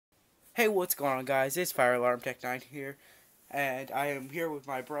Hey, what's going on, guys? It's firetruck801 here, and I am here with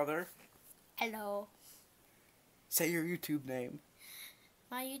my brother. Hello. Say your YouTube name.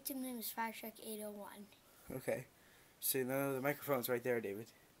 My YouTube name is firetruck801. Okay. So the microphone's right there, David.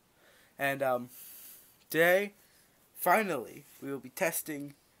 And today, finally, we will be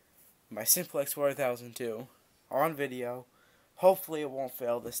testing my Simplex 4002 on video. Hopefully, it won't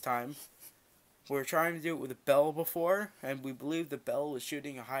fail this time. We were trying to do it with a bell before, and we believe the bell was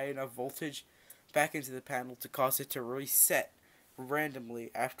shooting a high enough voltage back into the panel to cause it to reset randomly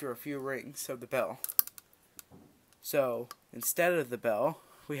after a few rings of the bell. So, instead of the bell,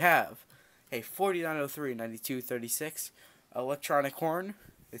 we have a 4903-9236 electronic horn.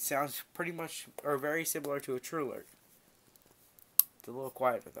 It sounds pretty much, or very similar to a True Alert. It's a little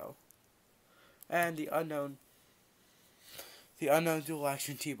quieter though. And the unknown dual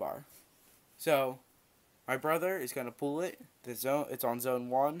action T-bar. So, my brother is going to pull it. It's on zone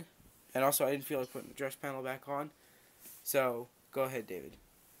 1. And also, I didn't feel like putting the dress panel back on. So, go ahead, David.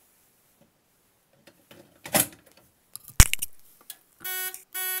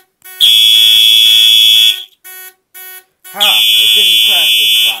 Ha! It didn't crash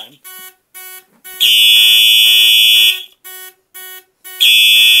this time.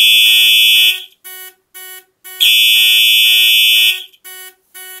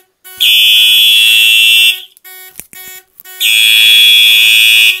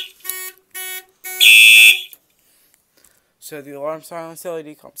 So the alarm silence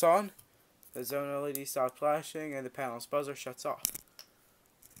LED comes on, the zone LED stops flashing, and the panel's buzzer shuts off.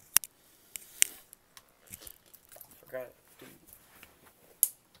 Forgot it.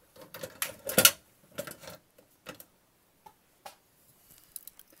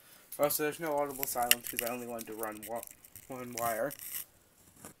 Also, there's no audible silence because I only wanted to run one wire.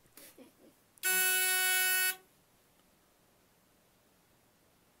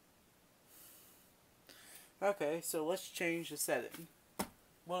 Okay, so let's change the setting.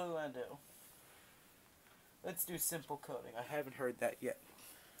 What do we want to do? Let's do simple coding. I haven't heard that yet.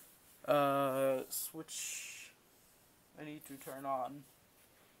 Switch. I need to turn on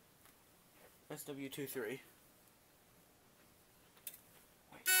SW23.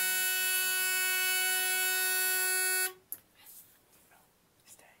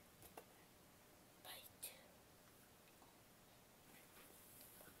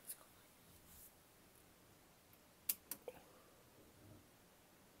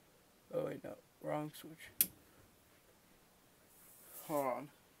 Oh wait, no, wrong switch. Hold on.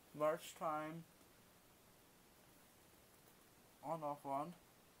 March time. On, off, on.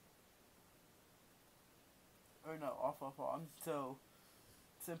 Or no, off, off, on. So,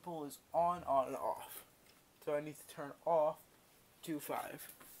 simple is on, and off. So I need to turn off to 5.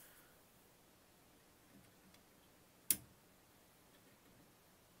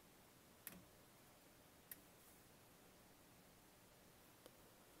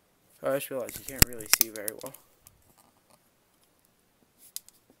 I just realized you can't really see very well.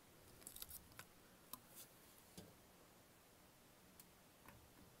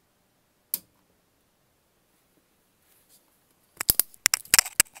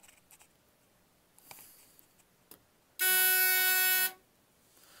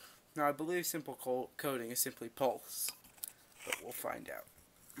 Now I believe simple coding is simply pulse, but we'll find out.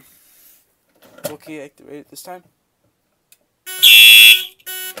 We'll key activate it this time.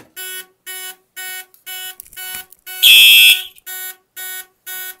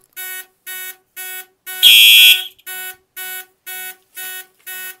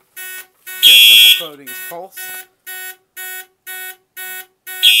 Yeah, simple coding is pulse.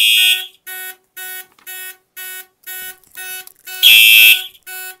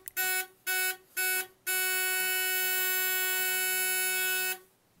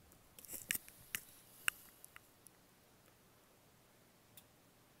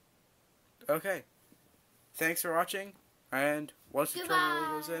 Okay. Thanks for watching, and once the trouble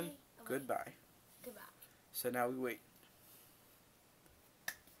goes in, goodbye. Goodbye. So now we wait.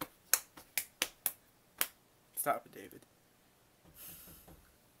 Stop it, David.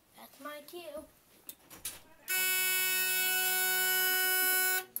 That's my cue.